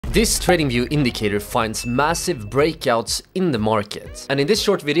This TradingView indicator finds massive breakouts in the market. And in this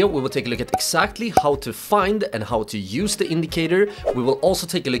short video, we will take a look at exactly how to find and how to use the indicator. We will also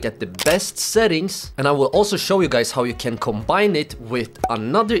take a look at the best settings, and I will also show you guys how you can combine it with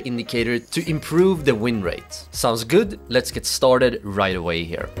another indicator to improve the win rate. Sounds good? Let's get started right away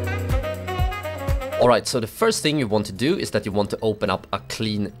here. Alright, so the first thing you want to do is that you want to open up a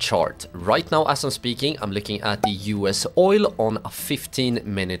clean chart. Right now, as I'm speaking, I'm looking at the US oil on a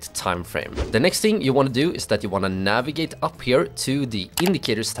 15-minute time frame. The next thing you want to do is that you want to navigate up here to the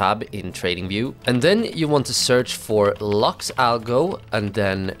indicators tab in TradingView, and then you want to search for Lux Algo and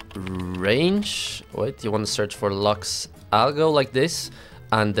then range. Wait, you want to search for Lux Algo like this,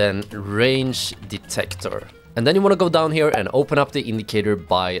 and then range detector. And then you want to go down here and open up the indicator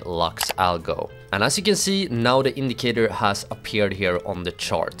by Lux Algo. And as you can see, now the indicator has appeared here on the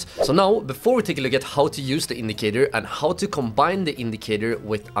chart. So now, before we take a look at how to use the indicator and how to combine the indicator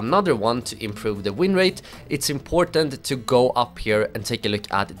with another one to improve the win rate, it's important to go up here and take a look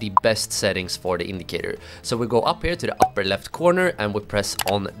at the best settings for the indicator. So we go up here to the upper left corner and we press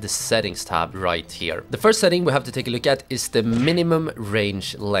on the settings tab right here. The first setting we have to take a look at is the minimum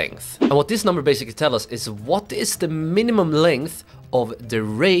range length. And what this number basically tells us is what is the minimum length of the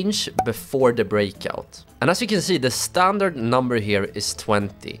range before the breakout. And as you can see, the standard number here is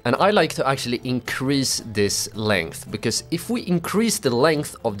 20. And I like to actually increase this length, because if we increase the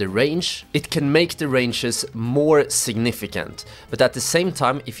length of the range, it can make the ranges more significant. But at the same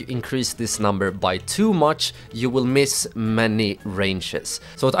time, if you increase this number by too much, you will miss many ranges.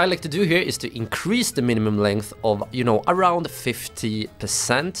 So what I like to do here is to increase the minimum length of, around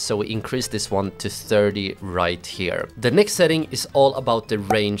 50%. So we increase this one to 30 right here. The next setting is all about the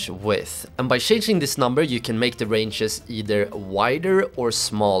range width. And by changing this number, you can make the ranges either wider or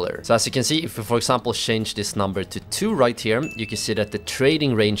smaller. So as you can see, if we, for example, change this number to 2 right here, you can see that the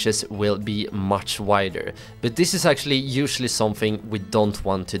trading ranges will be much wider. But this is actually usually something we don't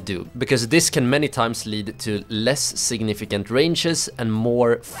want to do, because this can many times lead to less significant ranges and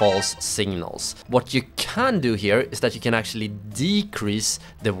more false signals. What you can do here is that you can actually decrease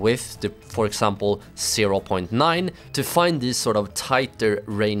the width to, for example, 0.9 to find these sort of tighter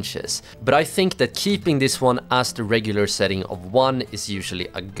ranges. But I think that keeping this one as the regular setting of 1 is usually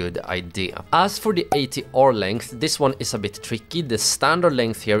a good idea. As for the ATR length, this one is a bit tricky. The standard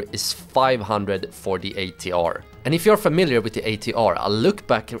length here is 500 for the ATR. And if you're familiar with the ATR, a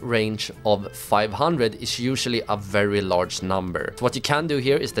look-back range of 500 is usually a very large number. So what you can do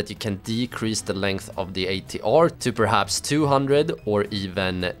here is that you can decrease the length of the ATR to perhaps 200 or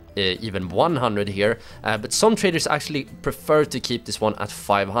even 100 here, but some traders actually prefer to keep this one at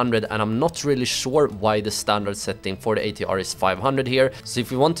 500, and I'm not really sure why the standard setting for the ATR is 500 here. So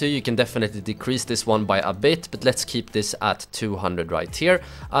if you want to, you can definitely decrease this one by a bit, but let's keep this at 200 right here.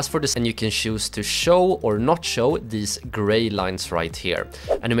 As for this, and you can choose to show or not show these gray lines right here.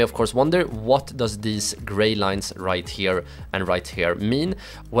 And you may of course wonder, what does these gray lines right here and right here mean?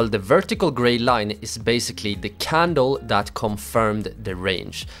 Well, the vertical gray line is basically the candle that confirmed the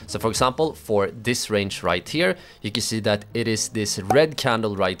range. So for example, for this range right here, you can see that it is this red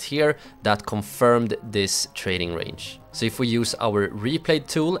candle right here that confirmed this trading range. So if we use our replay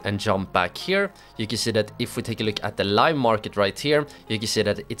tool and jump back here, you can see that if we take a look at the live market right here, you can see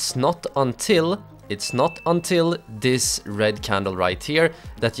that it's not until this red candle right here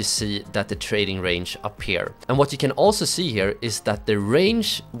that you see that the trading range appear. And what you can also see here is that the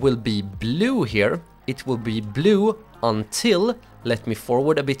range will be blue here. It will be blue until, let me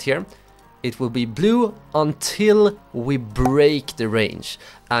forward a bit here, it will be blue until we break the range.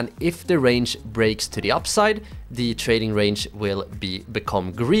 And if the range breaks to the upside, the trading range will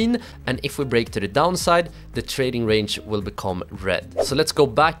become green. And if we break to the downside, the trading range will become red. So let's go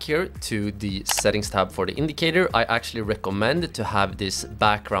back here to the settings tab for the indicator. I actually recommend to have this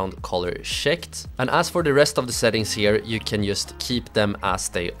background color checked. And as for the rest of the settings here, you can just keep them as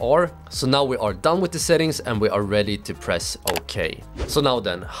they are. So now we are done with the settings and we are ready to press OK. So now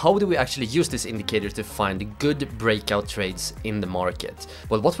then, how do we actually use this indicator to find good breakout trades in the market?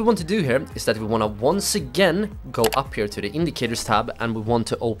 Well, what we want to do here is that we want to once again go up here to the indicators tab, and we want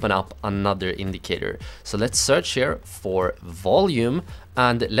to open up another indicator. So let's search here for volume,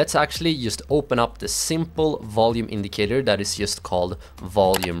 and let's actually just open up the simple volume indicator that is just called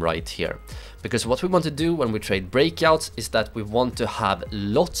volume right here. Because what we want to do when we trade breakouts is that we want to have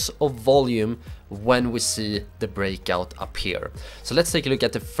lots of volume when we see the breakout appear. So let's take a look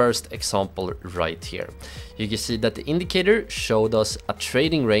at the first example right here. You can see that the indicator showed us a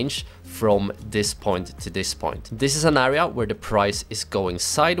trading range from this point to this point. This is an area where the price is going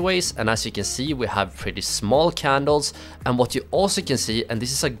sideways, and as you can see, we have pretty small candles. And what you also can see, and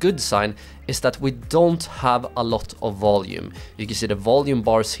this is a good sign, is that we don't have a lot of volume. You can see the volume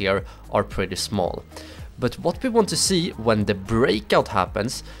bars here are pretty small. But what we want to see when the breakout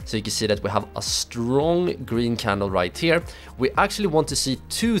happens, so you can see that we have a strong green candle right here, we actually want to see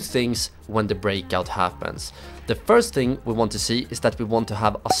two things when the breakout happens. The first thing we want to see is that we want to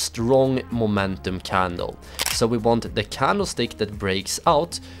have a strong momentum candle. So we want the candlestick that breaks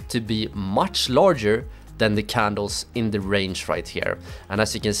out to be much larger than the candles in the range right here. And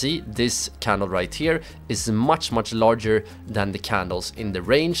as you can see, this candle right here is much larger than the candles in the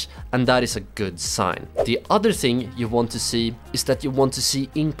range, and that is a good sign. The other thing you want to see is that you want to see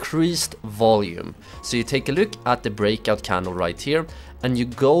increased volume. So you take a look at the breakout candle right here, and you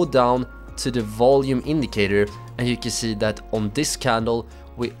go down to the volume indicator, and you can see that on this candle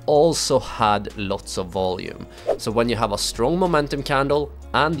we also had lots of volume. So when you have a strong momentum candle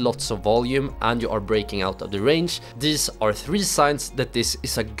and lots of volume and you are breaking out of the range, these are three signs that this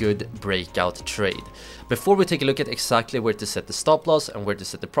is a good breakout trade. Before we take a look at exactly where to set the stop loss and where to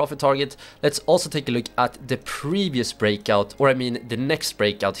set the profit target, let's also take a look at the previous breakout, or I mean the next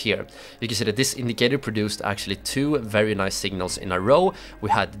breakout here. You can see that this indicator produced actually two very nice signals in a row. We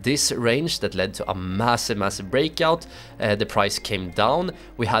had this range that led to a massive breakout. The price came down.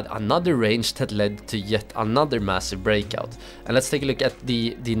 We had another range that led to yet another massive breakout. And let's take a look at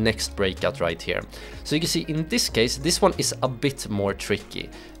the next breakout right here. So you can see in this case, this one is a bit more tricky,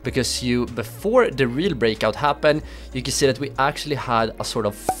 because before the real breakout happened, you can see that we actually had a sort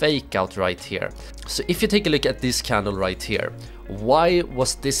of fake out right here. So if you take a look at this candle right here, why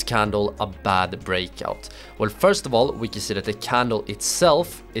was this candle a bad breakout? Well, first of all, we can see that the candle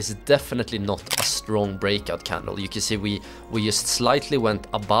itself is definitely not a strong breakout candle. You can see we just slightly went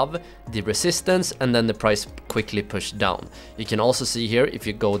above the resistance, and then the price quickly pushed down. You can also see here, if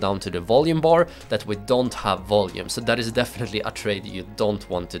you go down to the volume bar, that we don't have volume. So that is definitely a trade you don't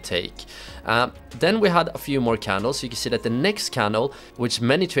want to take. Then we had a few more candles. You can see that the next candle, which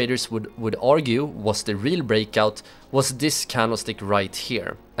many traders would argue was the real breakout, was this candlestick right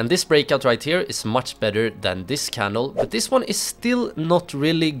here. And this breakout right here is much better than this candle, but this one is still not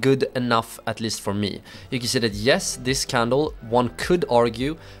really good enough, at least for me. You can see that yes, this candle, one could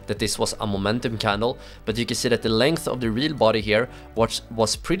argue that this was a momentum candle, but you can see that the length of the real body here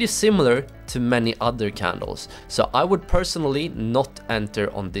was pretty similar to many other candles. So I would personally not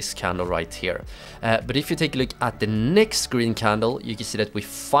enter on this candle right here. But if you take a look at the next green candle, you can see that we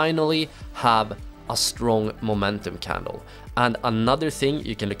finally have a strong momentum candle. And another thing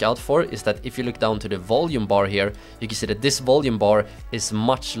you can look out for is that if you look down to the volume bar here, you can see that this volume bar is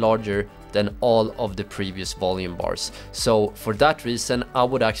much larger than all of the previous volume bars. So for that reason, I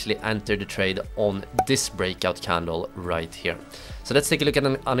would actually enter the trade on this breakout candle right here. So let's take a look at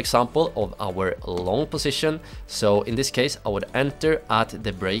an example of our long position. So in this case, I would enter at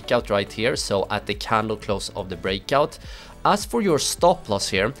the breakout right here, so at the candle close of the breakout. As for your stop loss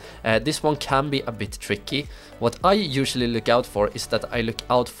here, this one can be a bit tricky. What I usually look out for is that I look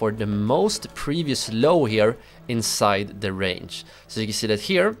out for the most previous low here inside the range. So you can see that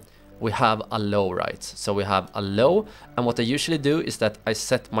here we have a low, right? So we have a low, and what I usually do is that I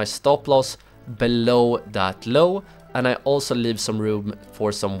set my stop loss below that low, and I also leave some room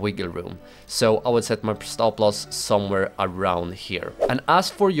for some wiggle room. So I would set my stop loss somewhere around here. And as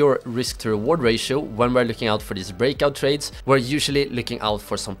for your risk to reward ratio, when we're looking out for these breakout trades, we're usually looking out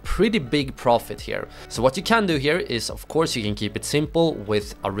for some pretty big profit here. So what you can do here is, of course, you can keep it simple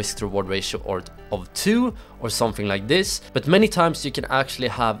with a risk to reward ratio of 2 or something like this. But many times you can actually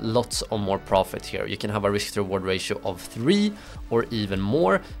have lots of more profit here. You can have a risk to reward ratio of 3 or even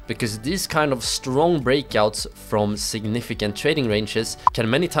more, because these kind of strong breakouts from significant trading ranges can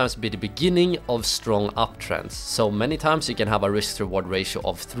many times be the beginning of strong uptrends. So many times you can have a risk to reward ratio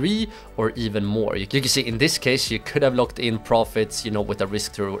of 3 or even more. You can see in this case, you could have locked in profits, you know, with a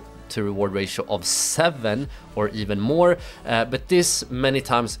risk to reward ratio of 7 or even more, but this many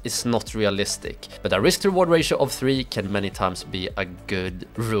times is not realistic. But a risk to reward ratio of 3 can many times be a good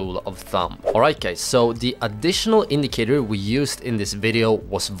rule of thumb. Alright guys, so the additional indicator we used in this video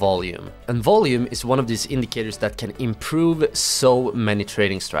was volume. And volume is one of these indicators that can improve so many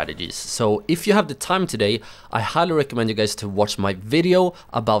trading strategies. So if you have the time today, I highly recommend you guys to watch my video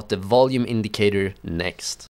about the volume indicator next.